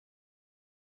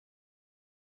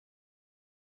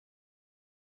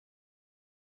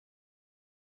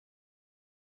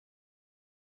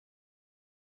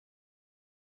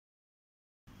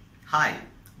Hi,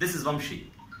 this is Vamshi.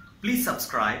 Please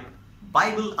subscribe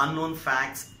Bible Unknown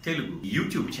Facts Telugu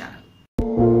YouTube channel.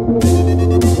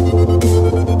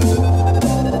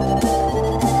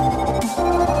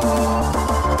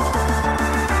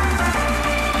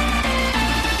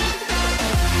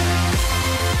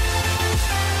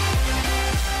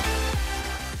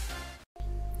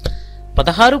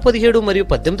 పదహారు 17 మరియు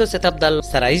 18వ శతాబ్దాల్లో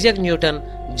sir Isaac Newton,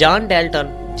 John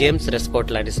Dalton, James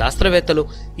రెస్కోట్ లాంటి శాస్త్రవేత్తలు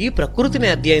ఈ ప్రకృతిని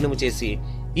అధ్యయనం చేసి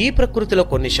ఈ ప్రకృతిలో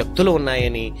కొన్ని శక్తులు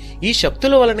ఉన్నాయని, ఈ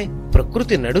శక్తుల వలనే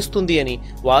ప్రకృతి నడుస్తుంది అని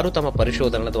వారు తమ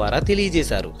పరిశోధనల ద్వారా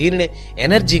తెలియజేశారు. దీనినే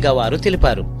ఎనర్జీగా వారు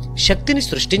తెలిపారు. శక్తిని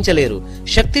సృష్టించలేరు,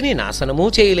 శక్తిని నాశనమూ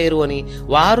చేయలేరు అని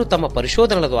వారు తమ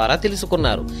పరిశోధనల ద్వారా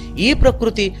తెలుసుకున్నారు. ఈ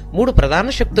ప్రకృతి 3 ప్రధాన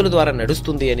శక్తుల ద్వారా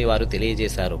నడుస్తుంది అని వారు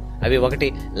తెలియజేశారు. అవి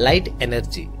 1 light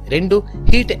energy, 2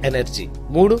 heat energy,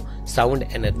 3 sound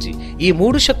energy. ఈ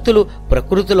 3 శక్తులు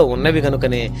ప్రకృతిలో ఉన్నవి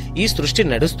గనుకనే ఈ సృష్టి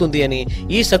నడుస్తుంది అని,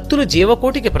 ఈ శక్తులు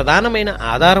జీవకోటికి ప్రధానమైన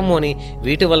ఆధారము అని,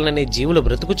 వీటి వలననే జీవులు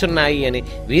బ్రతుకుచున్నాయి అని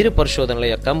వీరి పరిశోధనల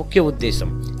యొక్క ముఖ్య ఉద్దేశం.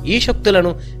 ఈ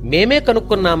శక్తులను మేమే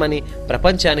కనుక్కున్నామని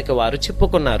ప్రపంచానికి వారు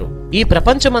చెప్పుకున్నారు. ఈ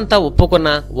ప్రపంచమంతా ఒప్పుకున్న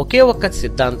ఒకే ఒక్క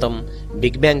సిద్ధాంతం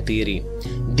బిగ్ బ్యాంగ్ థియరీ.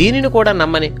 దీనిని కూడా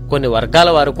నమ్మని కొన్ని వర్గాల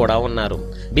వారు కూడా ఉన్నారు.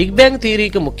 బిగ్ బ్యాంగ్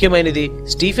థియరీకి ముఖ్యమైనది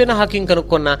స్టీఫెన్ హాకింగ్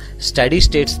కనుక్కున్న స్టడీ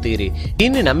స్టేట్స్ థియరీ.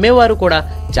 దీన్ని నమ్మేవారు కూడా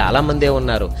చాలా మందే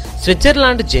ఉన్నారు.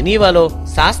 స్విట్జర్లాండ్ జెనీవాలో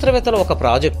శాస్త్రవేత్తలు ఒక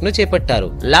ప్రాజెక్ట్ ను చేపట్టారు.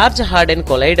 లార్జ్ హార్డెన్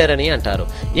కొలైడర్ అని అంటారు.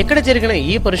 ఇక్కడ జరిగిన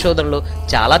ఈ పరిశోధనలు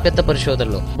చాలా పెద్ద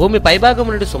పరిశోధనలు. భూమి పైభాగం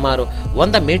నుండి సుమారు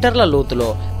 100 మీటర్ల లోతులో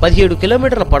 17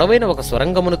 కిలోమీటర్ల పొడవైన ఒక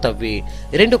సొరంగమును తవ్వి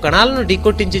 2 కణాలను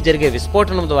ఢీకొట్టించి జరిగే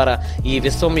విస్ఫోటనం ద్వారా ఈ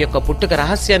విశ్వం యొక్క పుట్టుక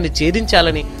రహస్యాన్ని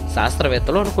ఛేదించాలని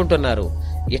శాస్త్రవేత్తలు అనుకుంటున్నారు.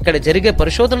 ఇక్కడ జరిగే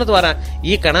పరిశోధన ద్వారా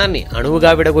ఈ కణాన్ని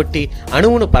అణువుగా విడగొట్టి,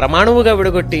 అణువును పరమాణువుగా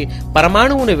విడగొట్టి,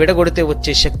 పరమాణువును విడగొడితే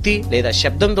వచ్చే శక్తి లేదా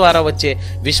శబ్దం ద్వారా వచ్చే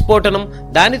విస్ఫోటనం,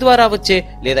 దాని ద్వారా వచ్చే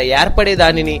లేదా ఏర్పడే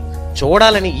దానిని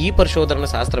చూడాలని ఈ పరిశోధన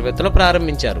శాస్త్రవేత్తలు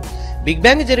ప్రారంభించారు. బిగ్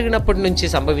బ్యాంగ్ జరిగినప్పటి నుంచి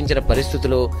సంభవించిన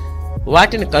పరిస్థితులు,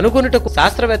 వాటిని కనుగొనుటకు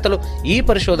శాస్త్రవేత్తలు ఈ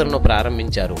పరిశోధనను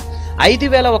ప్రారంభించారు.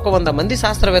 5100 మంది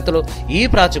శాస్త్రవేత్తలు ఈ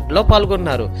ప్రాజెక్టులో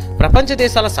పాల్గొన్నారు. ప్రపంచ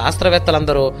దేశాల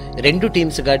శాస్త్రవేత్తలందరూ 2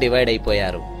 టీమ్స్ గా డివైడ్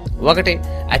అయిపోయారు. 1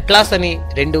 అట్లాస్ అని,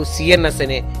 2 సిఎన్ఎస్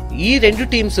అని. ఈ 2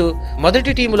 టీమ్స్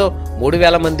మొదటి టీంలో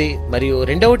 3000 మంది మరియు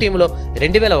రెండవ టీంలో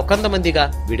 2100 మందిగా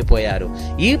విడిపోయారు.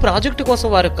 ఈ ప్రాజెక్టు కోసం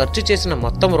వారు ఖర్చు చేసిన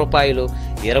మొత్తం రూపాయలు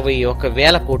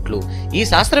 21,000 కోట్లు. ఈ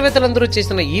శాస్త్రవేత్తలందరూ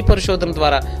చేసిన ఈ పరిశోధన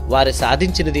ద్వారా వారు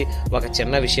సాధించినది ఒక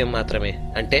చిన్న విషయం మాత్రమే.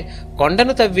 అంటే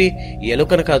కొండను తవ్వి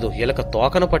ఎలుకను కాదు, ఎలుక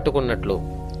తోకను పట్టుకున్నట్లు.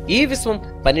 ఈ విశ్వం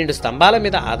 12 స్తంభాల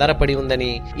మీద ఆధారపడి ఉందని,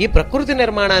 ఈ ప్రకృతి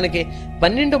నిర్మాణానికి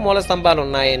 12 మూల స్తంభాలు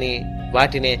ఉన్నాయని,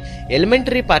 వాటినే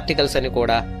ఎలిమెంటరీ పార్టికల్స్ అని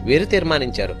కూడా వీరు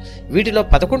తీర్మానించారు. వీటిలో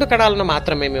 11 కణాలను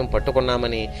మాత్రమే మేము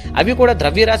పట్టుకున్నామని, అవి కూడా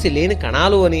ద్రవ్యరాశి లేని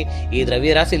కణాలు అని, ఈ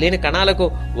ద్రవ్యరాశి లేని కణాలకు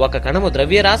ఒక కణము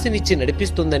ద్రవ్యరాశినిచ్చి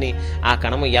నడిపిస్తుందని, ఆ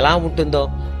కణము ఎలా ఉంటుందో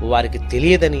వారికి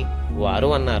తెలియదని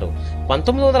వారు అన్నారు.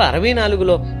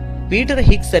 1964లో పీటర్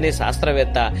హిగ్స్ అనే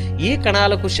శాస్త్రవేత్త ఈ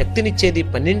కణాలకు శక్తినిచ్చేది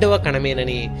 12వ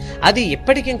కణమేనని, అది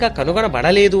ఇప్పటికింకా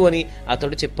కనుగొనబడలేదు అని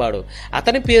అతడు చెప్పాడు.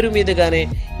 అతని పేరు మీదుగానే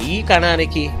ఈ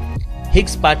కణానికి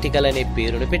హిగ్స్ పార్టికల్ అనే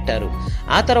పేరును పెట్టారు.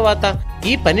 ఆ తర్వాత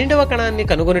ఈ 12వ కణాన్ని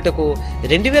కనుగొనుటకు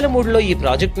 2003లో ఈ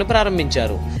ప్రాజెక్టును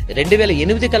ప్రారంభించారు.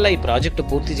 2008 కల్లా ఈ ప్రాజెక్టు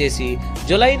పూర్తి చేసి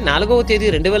జూలై 4వ తేదీ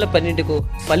 2012కు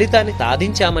ఫలితాన్ని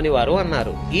సాధించామని వారు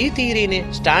అన్నారు. ఈ థియరీని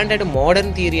స్టాండర్డ్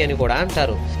మోడర్న్ థియరీ అని కూడా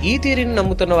అంటారు. ఈ థియరీని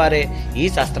నమ్ముతున్న వారే ఈ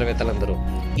శాస్త్రవేత్తలందరూ.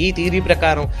 ఈ థియరీ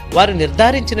ప్రకారం వారు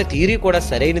నిర్ధారించిన థియరీ కూడా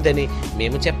సరైనదని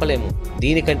మేము చెప్పలేము.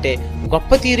 దీనికంటే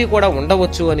గొప్ప థియరీ కూడా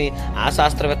ఉండవచ్చు అని ఆ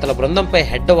శాస్త్రవేత్తల బృందంపై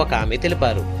హెడ్ ఒక ఆమె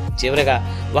తెలిపారు. చివరిగా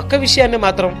ఒక్క విషయాన్ని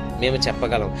మాత్రం మేము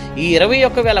చెప్పగలం. ఈ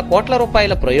 21,000 కోట్ల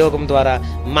రూపాయల ప్రయోగం ద్వారా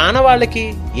మానవాళికి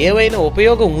ఏవైనా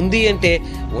ఉపయోగం ఉంది అంటే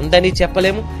ఉందని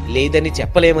చెప్పలేము, లేదని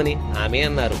చెప్పలేమని ఆమె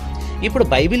అన్నారు. ఇప్పుడు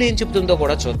బైబిల్ ఏం చెబుతుందో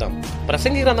కూడా చూద్దాం.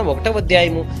 ప్రసంగి గ్రంథం 1వ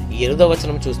అధ్యాయము 8వ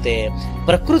వచనం చూస్తే,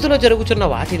 ప్రకృతిలో జరుగుతున్న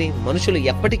వాటిని మనుషులు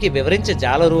ఎప్పటికీ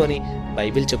వివరించజాలరు అని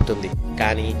బైబిల్ చెబుతుంది.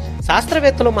 కానీ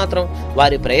శాస్త్రవేత్తలు మాత్రం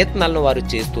వారి ప్రయత్నాలను వారు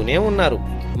చేస్తూనే ఉన్నారు.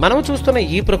 మనం చూస్తున్న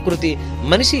ఈ ప్రకృతి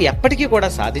మనిషి ఎప్పటికీ కూడా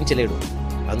సాధించలేడు.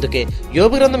 అందుకే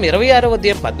యోబు గ్రంథం 26వ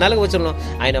అధ్యాయం 14వ వచనంలో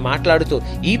ఆయన మాట్లాడుతూ,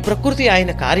 ఈ ప్రకృతి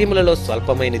ఆయన కార్యములలో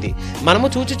స్వల్పమైనది, మనము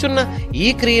చూచుచున్న ఈ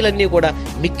క్రియలన్నీ కూడా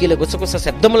మిక్కిల గుసగుస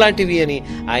శబ్దము లాంటివి అని,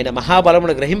 ఆయన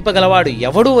మహాబలమును గ్రహింపగలవాడు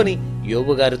ఎవడు అని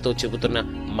యోబు గారితో చెబుతున్న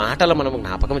మాటలు మనం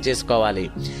జ్ఞాపకం చేసుకోవాలి.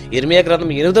 ఇర్మియా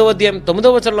గ్రంథం 8వ అధ్యాయం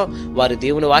 9వ వచనంలో, వారి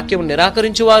దేవుని వాక్యం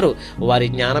నిరాకరించువారు వారి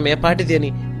జ్ఞానం ఏపాటిది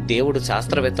అని దేవుడు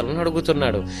శాస్త్రవేత్తలను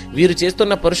అడుగుతున్నాడు. వీరు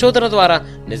చేస్తున్న పరిశోధన ద్వారా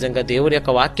నిజంగా దేవుని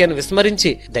యొక్క వాక్యాన్ని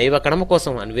విస్మరించి దైవ కణము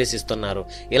కోసం అన్వేషిస్తున్నారు.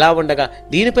 ఇలా ఉండగా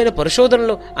దీనిపైన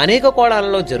పరిశోధనలు అనేక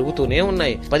కోణాలలో జరుగుతూనే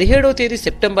ఉన్నాయి. 17వ తేదీ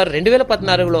సెప్టెంబర్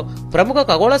 2014లో ప్రముఖ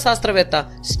ఖగోళ శాస్త్రవేత్త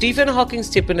స్టీఫెన్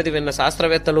హాకింగ్స్ చెప్పినది విన్న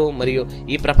శాస్త్రవేత్తలు మరియు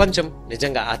ఈ ప్రపంచం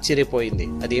నిజంగా ఆశ్చర్యపోయింది.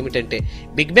 అదేమిటంటే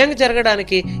బిగ్ బ్యాంగ్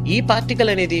జరగడానికి ఈ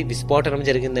పార్టికల్ అనేది విస్ఫోటనం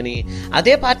జరిగిందని,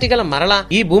 అదే పార్టికల్ మరలా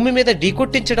ఈ భూమి మీద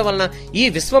ఢీకొట్టించడం వలన ఈ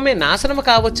విశ్వమే నాశనం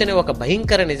కావచ్చనే ఒక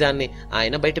భయంకర నిజాన్ని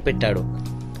ఆయన బయటపెట్టాడు.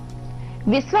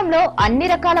 విశ్వంలో అన్ని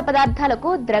రకాల పదార్థాలకు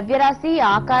ద్రవ్యరాశి,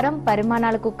 ఆకారం,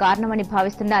 పరిమాణాలకు కారణమని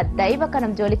భావిస్తున్న దైవ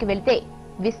కణం జోలికి వెళ్తే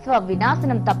విశ్వ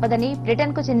వినాశనం తప్పదని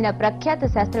బ్రిటన్ కు చెందిన ప్రఖ్యాత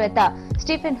శాస్త్రవేత్త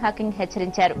స్టీఫెన్ హాకింగ్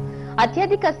హెచ్చరించారు.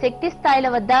 అత్యధిక శక్తి స్థాయిల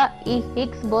వద్ద ఈ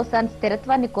హిగ్స్ బోసాన్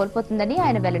స్థిరత్వాన్ని కోల్పోతుందని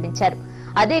ఆయన వెల్లడించారు.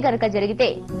 అదే గనక జరిగితే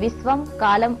విశ్వం,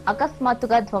 కాలం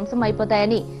అకస్మాత్తుగా ధ్వంసం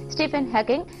అయిపోతాయని స్టీఫెన్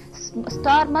హాకింగ్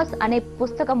స్టార్మస్ అనే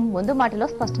పుస్తకం ముందు మాటలో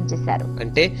స్పష్టం చేశారు.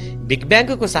 అంటే బిగ్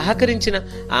బ్యాంగ్ కు సహకరించిన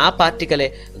ఆ పార్టికలే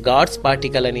గాడ్స్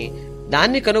పార్టికల్ అని,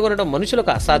 దాన్ని కనుగొనడం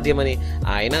మనుషులకు అసాధ్యమని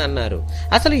ఆయన అన్నారు.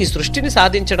 అసలు ఈ సృష్టిని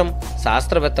సాధించడం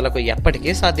శాస్త్రవేత్తలకు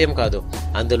ఎప్పటికీ సాధ్యం కాదు.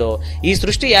 అందులో ఈ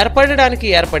సృష్టి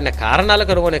ఏర్పడిన కారణాలు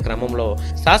కనుగొనే క్రమంలో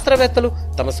శాస్త్రవేత్తలు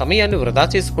తమ సమయాన్ని వృధా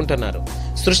చేసుకుంటున్నారు.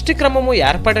 సృష్టి క్రమము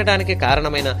ఏర్పడడానికి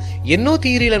కారణమైన ఎన్నో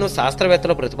థియరీలను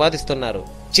శాస్త్రవేత్తలు ప్రతిపాదిస్తున్నారు.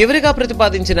 చివరిగా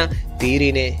ప్రతిపాదించిన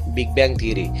థియరీనే బిగ్ బ్యాంగ్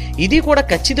థియరీ. ఇది కూడా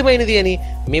ఖచ్చితమైనది అని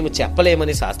మేము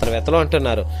చెప్పలేమని శాస్త్రవేత్తలు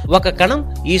అంటున్నారు. ఒక కణం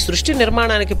ఈ సృష్టి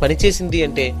నిర్మాణానికి పనిచేసింది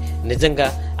అంటే నిజంగా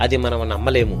అది మనం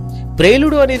నమ్మలేము.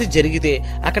 ప్రేలుడు అనేది జరిగితే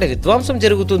అక్కడ విధ్వంసం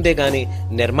జరుగుతుందే గాని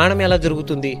నిర్మాణం ఎలా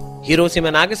జరుగుతుంది? హిరోషిమా,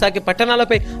 నాగసాకి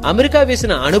పట్టణాలపై అమెరికా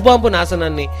వేసిన అణుబాంబు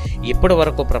నాశనాన్ని ఇప్పటి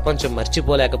వరకు ప్రపంచం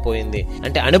మర్చిపోలేకపోయింది.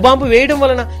 అంటే అణుబాంబు వేయడం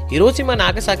వలన హిరోషిమా,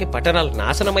 నాగసాకి పట్టణాలు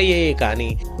నాశనమయ్యాయి కానీ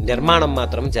నిర్మాణం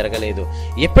మాత్రం జరగలేదు.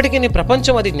 ఎప్పటికైనా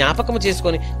ప్రపంచం అది జ్ఞాపకం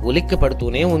చేసుకొని ఉలిక్కి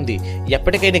పడుతూనే ఉంది.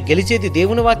 ఎప్పటికైనా గెలిచేది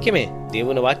దేవుని వాక్యమే.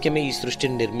 దేవుని వాక్యమే ఈ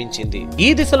సృష్టిని నిర్మించింది. ఈ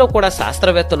దిశలో కూడా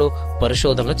శాస్త్రవేత్తలు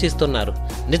పరిశోధనలు చేస్తున్నారు.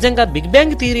 నిజంగా బిగ్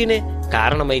బ్యాంగ్ థియరీనే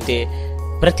కారణమైతే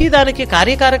ప్రతిదానికి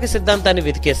కార్యకారక సిద్ధాంతాన్ని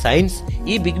వెతికే సైన్స్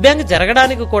ఈ బిగ్ బ్యాంగ్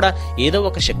జరగడానికి కూడా ఏదో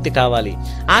ఒక శక్తి కావాలి.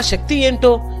 ఆ శక్తి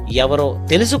ఏంటో ఎవరో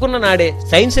తెలుసుకున్న నాడే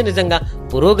సైన్స్ నిజంగా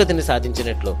పురోగతిని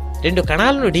సాధించినట్లు. రెండు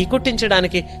కణాలను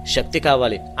ఢీకొట్టించడానికి శక్తి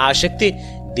కావాలి. ఆ శక్తి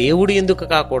దేవుడు ఎందుకు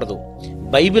కాకూడదు?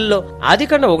 బైబిల్లో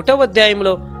ఆదికాండ 1వ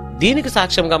అధ్యాయంలో దీనికి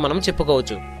సాక్ష్యంగా మనం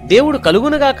చెప్పుకోవచ్చు. దేవుడు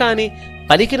కలుగునుగాక అని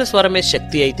పలికిన స్వరమే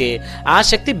శక్తి అయితే ఆ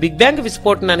శక్తి బిగ్ బ్యాంగ్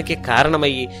విస్ఫోటనానికి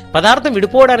కారణమయ్యి పదార్థం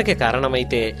విడిపోవడానికి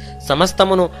కారణమైతే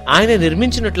సమస్తమును ఆయన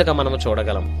నిర్మించినట్లుగా మనము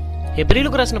చూడగలం.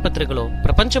 హెబ్రీలకు రాసిన పత్రికలో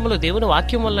ప్రపంచంలో దేవుని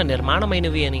వాక్యం వల్ల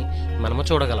నిర్మాణమైనవి అని మనము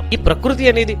చూడగలం. ఈ ప్రకృతి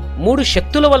అనేది 3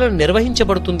 శక్తుల వలన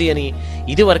నిర్వహించబడుతుంది అని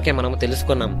ఇది వరకే మనము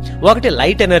తెలుసుకున్నాం. ఒకటి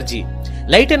లైట్ ఎనర్జీ.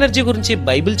 లైట్ ఎనర్జీ గురించి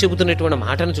బైబిల్ చెబుతున్నటువంటి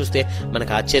మాటను చూస్తే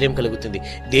మనకు ఆశ్చర్యం కలుగుతుంది.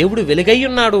 దేవుడు వెలుగై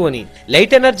ఉన్నాడు అని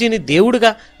లైట్ ఎనర్జీని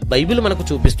దేవుడుగా బైబిల్ మనకు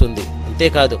చూపిస్తుంది.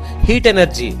 అంతేకాదు హీట్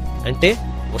ఎనర్జీ అంటే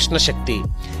ఉష్ణశక్తి.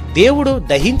 దేవుడు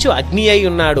దహించు అగ్ని అయి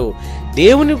ఉన్నాడు.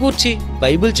 దేవుని గూర్చి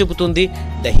బైబిల్ చెబుతుంది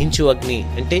దహించు అగ్ని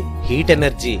అంటే హీట్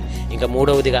ఎనర్జీ. ఇంకా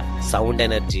మూడవదిగా సౌండ్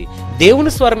ఎనర్జీ.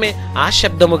 దేవుని స్వరమే ఆ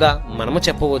శబ్దముగా మనము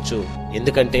చెప్పవచ్చు.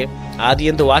 ఎందుకంటే ఆది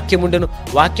యందు వాక్యం ఉండెను,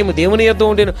 వాక్యము దేవుని యొద్ద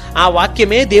ఉండెను, ఆ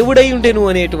వాక్యమే దేవుడై ఉండెను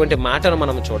అనేటువంటి మాటను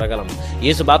మనం చూడగలం.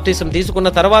 యేసు బాప్తిసం తీసుకున్న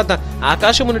తర్వాత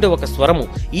ఆకాశము నుండి ఒక స్వరము,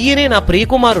 ఈయనే నా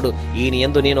ప్రియకుమారుడు, ఈయన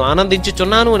యందు నేను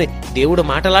ఆనందించుచున్నాను అని దేవుడు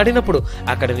మాటలాడినప్పుడు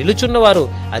అక్కడ నిలుచున్న వారు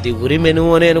అది ఉరిమెను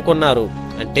అని అనుకున్నారు.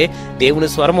 అంటే దేవుని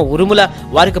స్వరము ఉరుముల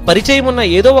వారికి పరిచయం ఉన్న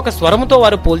ఏదో ఒక స్వరముతో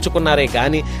వారు పోల్చుకున్నారే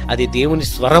గాని అది దేవుని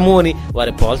స్వరము అని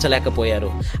వారు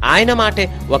పోల్చలేకపోయారు. ఆయన మాటే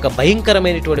ఒక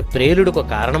భయంకరమైనటువంటి ప్రేలుడుకు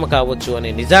కారణము కావచ్చు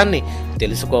అనే నిజాన్ని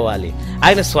తెలుసుకోవాలి.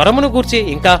 ఆయన స్వరమును గూర్చి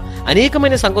ఇంకా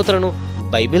అనేకమైన సంగతులను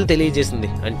బైబిల్ తెలియజేసింది.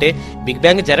 అంటే బిగ్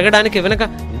బ్యాంగ్ జరగడానికి వెనుక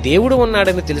దేవుడు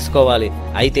ఉన్నాడని తెలుసుకోవాలి.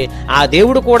 అయితే ఆ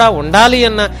దేవుడు కూడా ఉండాలి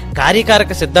అన్న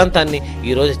కార్యకారక సిద్ధాంతాన్ని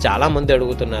ఈరోజు చాలా మంది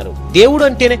అడుగుతున్నారు. దేవుడు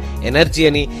అంటేనే ఎనర్జీ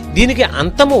అని, దీనికి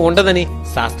అంతము ఉండదని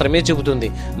శాస్త్రమే చెబుతుంది.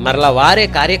 మరలా వారే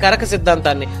కార్యకారక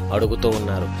సిద్ధాంతాన్ని అడుగుతూ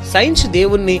ఉన్నారు. సైన్స్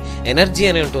దేవుణ్ణి ఎనర్జీ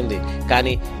అని అంటుంది,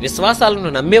 కానీ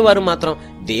విశ్వాసాలను నమ్మేవారు మాత్రం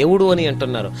దేవుడు అని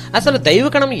అంటున్నారు. అసలు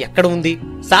దైవకణం ఎక్కడ ఉంది?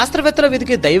 శాస్త్రవేత్తలు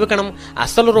వెతికే దైవకణం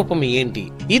అసలు రూపం ఏంటి?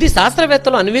 ఇది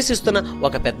శాస్త్రవేత్తలు అన్వేషిస్తున్న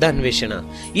ఒక పెద్ద అన్వేషణ.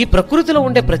 ఈ ప్రకృతిలో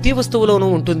ఉండే ప్రతి వస్తువులోనూ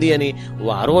ఉంటుంది అని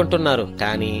వారు అంటున్నారు.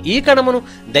 కానీ ఈ కణమును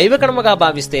దైవకణముగా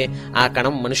భావిస్తే ఆ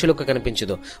కణం మనుషులకు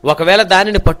కనిపించదు. ఒకవేళ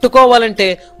దానిని పట్టుకోవాలంటే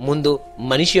ముందు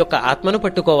మనిషి యొక్క ఆత్మను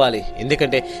పట్టుకోవాలి.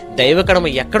 ఎందుకంటే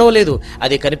దైవకణము ఎక్కడో లేదు,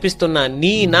 అది కనిపిస్తున్న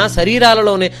నా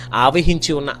శరీరాలలోనే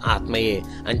ఆవహించి ఉన్న ఆత్మయే.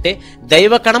 అంటే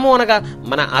దైవకణము అనగా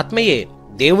మన ఆత్మయే.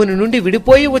 దేవుని నుండి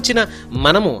విడిపోయి వచ్చిన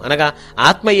మనము అనగా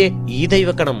ఆత్మయే ఈ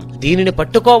దైవకణం. దీనిని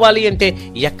పట్టుకోవాలి అంటే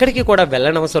ఎక్కడికి కూడా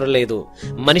వెళ్ళనవసరం లేదు.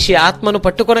 మనిషి ఆత్మను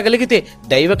పట్టుకొనగలిగితే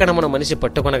దైవకణమును మనిషి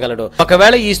పట్టుకొనగలడు.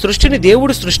 ఒకవేళ ఈ సృష్టిని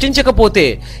దేవుడు సృష్టించకపోతే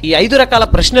ఈ 5 రకాల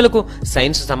ప్రశ్నలకు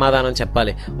సైన్స్ సమాధానం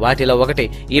చెప్పాలి. వాటిలో ఒకటి,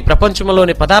 ఈ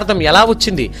ప్రపంచంలోని పదార్థం ఎలా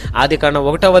వచ్చింది? ఆదికాండం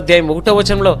 1వ అధ్యాయం 1వ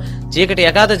వచనంలో చీకటి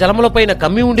అగాధ జలముల పైన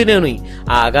కమ్మి ఉండినేను.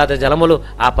 ఆ అగాధ జలములు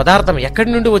ఆ పదార్థం ఎక్కడి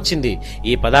నుండి వచ్చింది?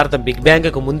 ఈ పదార్థం బిగ్ బ్యాంగ్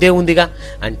కు ముందే ఉందిగా,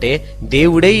 అంటే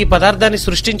దేవుడే ఈ పదార్థాన్ని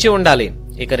సృష్టించి ఉండాలి.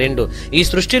 ఇక 2, ఈ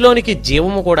సృష్టిలోనికి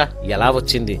జీవము కూడా ఎలా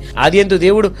వచ్చింది? ఆదియందు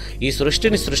దేవుడు ఈ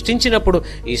సృష్టిని సృష్టించినప్పుడు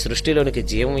ఈ సృష్టిలోనికి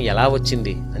జీవం ఎలా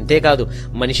వచ్చింది? అంతేకాదు,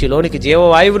 మనిషిలోనికి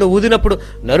జీవవాయువును ఊదినప్పుడు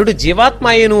నరుడు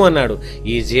జీవాత్మాయేను అన్నాడు.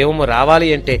 ఈ జీవము రావాలి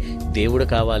అంటే దేవుడు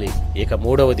కావాలి. ఇక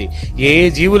 3వది, ఏ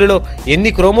జీవులలో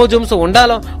ఎన్ని క్రోమోజోమ్స్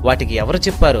ఉండాలో వాటికి ఎవరు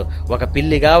చెప్పారు? ఒక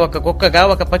పిల్లిగా, ఒక కుక్కగా,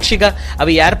 ఒక పక్షిగా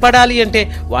అవి ఏర్పడాలి అంటే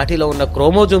వాటిలో ఉన్న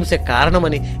క్రోమోజోమ్సే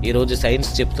కారణమని ఈరోజు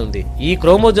సైన్స్ చెప్తుంది. ఈ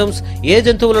క్రోమోజోమ్స్ ఏ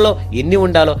జంతువులలో ఎన్ని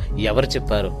ఉండాలో ఎవరు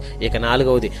చెప్పారు? ఇక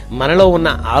 4వది, మనలో ఉన్న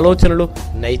ఆలోచనలు,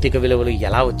 నైతిక విలువలు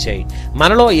ఎలా వచ్చాయి?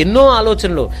 మనలో ఎన్నో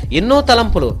ఆలోచనలు, ఎన్నో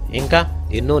తలంపులు, ఇంకా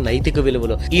ఎన్నో నైతిక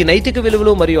విలువలు. ఈ నైతిక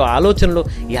విలువలు మరియు ఆలోచనలు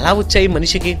ఎలా వచ్చాయి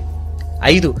మనిషికి?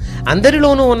 5,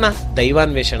 అందరిలోనూ ఉన్న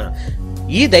దైవాన్వేషణ.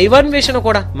 ఈ దైవాన్వేషణ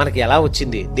కూడా మనకి ఎలా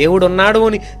వచ్చింది? దేవుడు ఉన్నాడు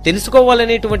అని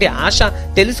తెలుసుకోవాలనేటువంటి ఆశ,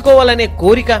 తెలుసుకోవాలనే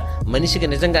కోరిక మనిషికి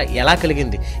నిజంగా ఎలా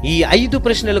కలిగింది? ఈ 5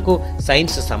 ప్రశ్నలకు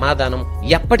సైన్స్ సమాధానం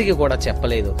ఎప్పటికీ కూడా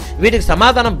చెప్పలేదు. వీటికి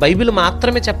సమాధానం బైబిల్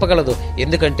మాత్రమే చెప్పగలదు.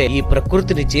 ఎందుకంటే ఈ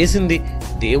ప్రకృతిని చేసింది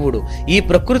దేవుడు. ఈ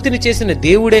ప్రకృతిని చేసిన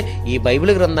దేవుడే ఈ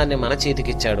బైబిల్ గ్రంథాన్ని మన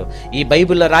చేతికిచ్చాడు. ఈ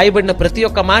బైబిల్లో రాయబడిన ప్రతి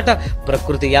ఒక్క మాట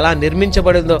ప్రకృతి ఎలా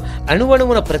నిర్మించబడిందో,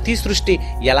 అణువణువున ప్రతి సృష్టి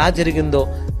ఎలా జరిగిందో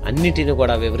అన్నిటిని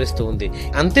కూడా వివరిస్తూ ఉంది.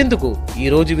 అంతెందుకు, ఈ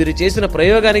రోజు వీరు చేసిన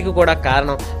ప్రయోగానికి కూడా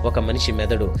కారణం ఒక మనిషి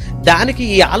మెదడు. దానికి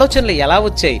ఈ ఆలోచనలు ఎలా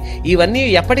వచ్చాయి? ఇవన్నీ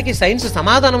ఎప్పటికీ సైన్స్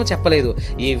సమాధానం చెప్పలేదు.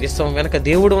 ఈ విశ్వం వెనక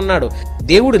దేవుడు ఉన్నాడు,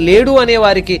 దేవుడు లేడు అనే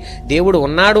వారికి దేవుడు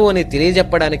ఉన్నాడు అని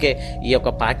తెలియజెప్పడానికే ఈ యొక్క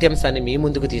పాఠ్యాంశాన్ని మీ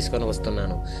ముందుకు తీసుకొని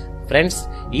వస్తున్నాను. ఫ్రెండ్స్,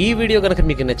 ఈ వీడియో కనుక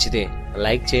మీకు నచ్చితే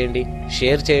లైక్ చేయండి,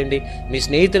 షేర్ చేయండి. మీ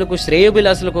స్నేహితులకు,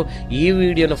 శ్రేయోభిలాసులకు ఈ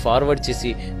వీడియోను ఫార్వర్డ్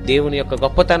చేసి దేవుని యొక్క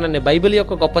గొప్పతనాన్ని, బైబిల్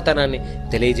యొక్క గొప్పతనాన్ని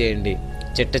తెలియజేయండి.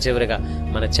 చిట్ట చివరిగా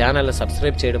మన ఛానల్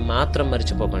సబ్స్క్రైబ్ చేయడం మాత్రం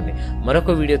మర్చిపోకండి.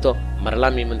 మరొక వీడియోతో మరలా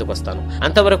మీ ముందుకు వస్తాను.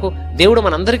 అంతవరకు దేవుడు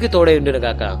మనందరికీ తోడై ఉండును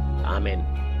గాక. ఆమేన్.